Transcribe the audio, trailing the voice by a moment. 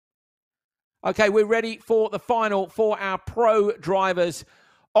Okay, we're ready for the final for our pro drivers.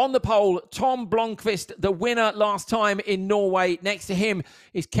 On the pole, Tom Blomqvist, the winner last time in Norway. Next to him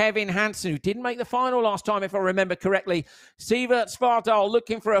is Kevin Hansen, who didn't make the final last time, if I remember correctly. Sivert Svardal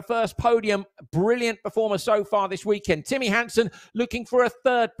looking for a first podium. Brilliant performer so far this weekend. Timmy Hansen looking for a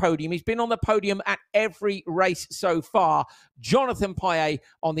third podium. He's been on the podium at every race so far. Jonathan Paillet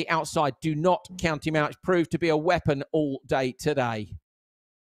on the outside. Do not count him out. It's proved to be a weapon all day today.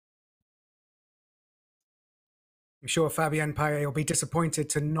 I'm sure Fabien Paillet will be disappointed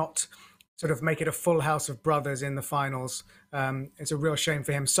to not sort of make it a full house of brothers in the finals. It's a real shame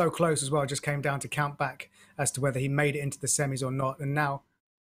for him. So close as well, just came down to count back as to whether he made it into the semis or not. And now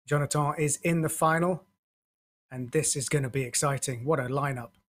Jonathan is in the final, and this is going to be exciting. What a lineup.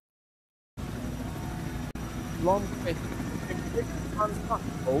 Blomqvist is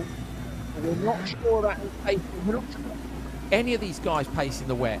untouchable. We're not sure that is pacing. We're not sure any of these guys pace in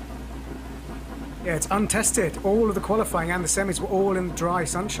the wet. Yeah, it's untested. All of the qualifying and the semis were all in dry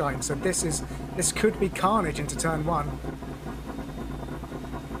sunshine, so this could be carnage into turn one.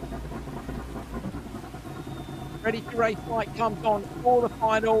 Ready to race light comes on for the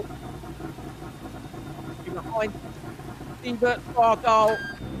final. Behind Sivert Svardal.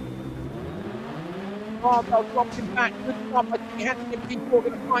 Svardal drops him back. Good job by Kevin Hansen. People are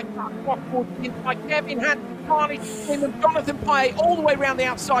going to fight that cross towards the inside. Kevin Hansen. Jonathan Paillet all the way around the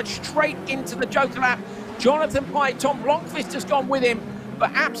outside, straight into the Joker lap. Jonathan Paillet, Tom Blomqvist has gone with him, but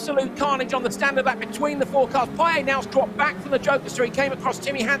absolute carnage on the standard lap between the four cars. Paillet now's dropped back from the Joker, so he came across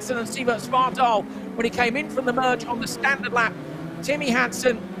Timmy Hansen and Sivert Svardal when he came in from the merge on the standard lap. Timmy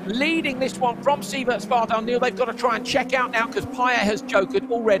Hansen leading this one from Sivert Svardal. Neil, they've got to try and check out now because Paillet has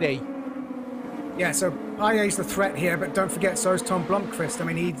jokered already. Yeah, so Paillet's the threat here, but don't forget, so is Tom Blomqvist. I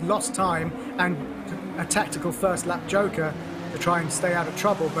mean, he lost time and a tactical first lap joker to try and stay out of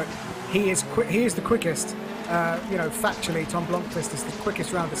trouble, but he is the quickest. You know, factually, Tom Blomqvist is the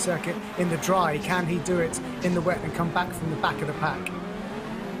quickest round the circuit in the dry. Can he do it in the wet and come back from the back of the pack?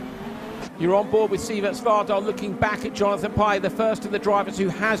 You're on board with Sivert Svardal looking back at Jonathan Paillet, the first of the drivers who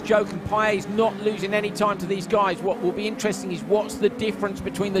has joked, and Paillet's not losing any time to these guys. What will be interesting is what's the difference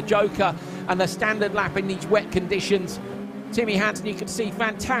between the Joker and the standard lap in these wet conditions. Timmy Hansen, you can see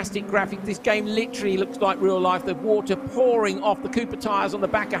fantastic graphics. This game literally looks like real life. The water pouring off the Cooper tyres on the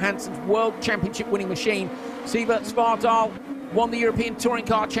back of Hansen's World Championship winning machine. Sivert Svardal won the European Touring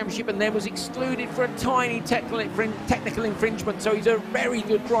Car Championship and then was excluded for a tiny technical infringement. So he's a very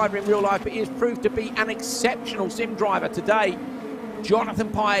good driver in real life, but he has proved to be an exceptional sim driver today. Jonathan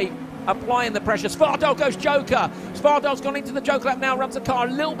Paillet applying the pressure. Svardal goes Joker. Svardal's gone into the Joker lap now, runs the car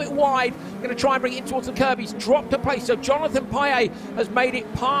a little bit wide. Going to try and bring it in towards the curb. He's dropped a place. So Jonathan Paillet has made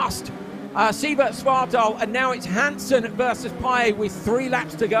it past Sivert Svardal, and now it's Hansen versus Paillet with 3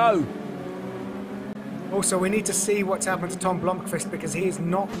 laps to go. Also, we need to see what's happened to Tom Blomqvist because he is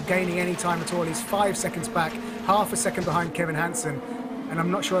not gaining any time at all. He's 5 seconds back, half a second behind Kevin Hansen. And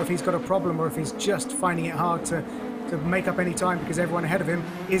I'm not sure if he's got a problem or if he's just finding it hard to make up any time because everyone ahead of him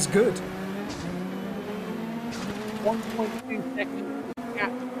is good. 1.2 seconds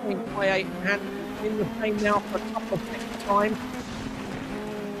gap between Paillet and Hansen, in the same now for a couple of seconds time.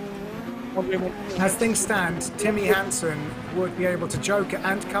 As things stand, Timmy Hansen would be able to joker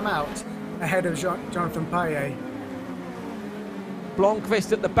and come out ahead of Jonathan Paillet.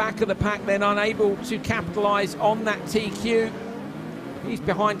 Blomqvist at the back of the pack, then unable to capitalise on that TQ. He's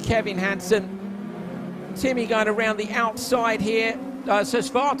behind Kevin Hansen. Timmy going around the outside here.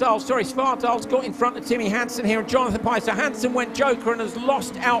 Svardal's got in front of Timmy Hansen here, and Jonathan Paillet. So Hansen went joker and has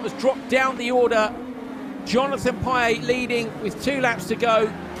lost out, has dropped down the order. Jonathan Paillet leading with 2 laps to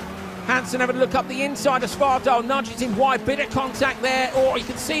go. Hansen having a look up the inside of Svardal, nudges him wide, bit of contact there, or you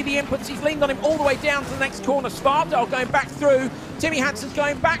can see the inputs. He's leaned on him all the way down to the next corner. Svardal going back through. Timmy Hansen's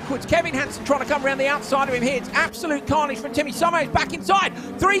going backwards. Kevin Hansen trying to come around the outside of him here. It's absolute carnage from Timmy. Somehow he's back inside.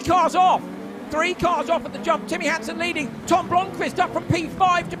 3 cars off. 3 cars off at the jump. Timmy Hansen leading. Tom Blomqvist up from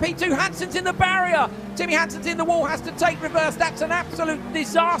P5 to P2. Hansen's in the barrier. Timmy Hansen's in the wall, has to take reverse. That's an absolute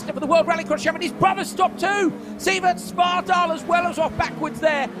disaster for the World Rallycross Champion. His brother stopped too. Sivert Svardal as well as off backwards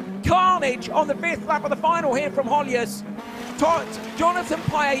there. Carnage on the 5th lap of the final here from Höljes. Jonathan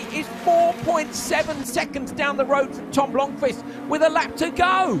Paillet is 4.7 seconds down the road from Tom Blomqvist with a lap to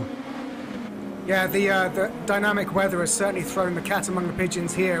go. Yeah, the dynamic weather has certainly thrown the cat among the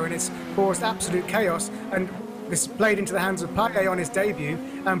pigeons here, and it's caused absolute chaos. And this played into the hands of Paillet on his debut,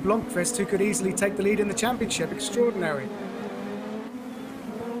 and Blomqvist, who could easily take the lead in the championship. Extraordinary.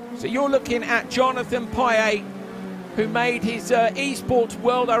 So you're looking at Jonathan Paillet, who made his esports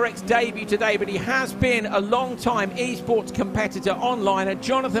World RX debut today, but he has been a long-time esports competitor online. And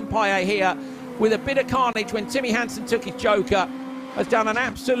Jonathan Paillet here with a bit of carnage when Timmy Hansen took his Joker. Has done an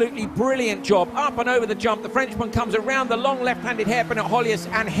absolutely brilliant job. Up and over the jump, the Frenchman comes around the long left-handed hairpin at Höljes,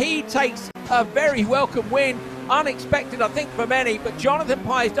 and he takes a very welcome win. Unexpected, I think, for many, but Jonathan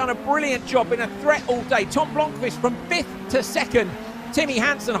Pye has done a brilliant job, been a threat all day. Tom Blomqvist from 5th to 2nd. Timmy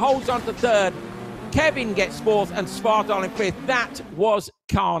Hansen holds on to 3rd. Kevin gets 4th and Svardal in 5th. That was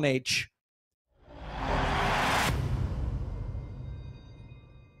carnage.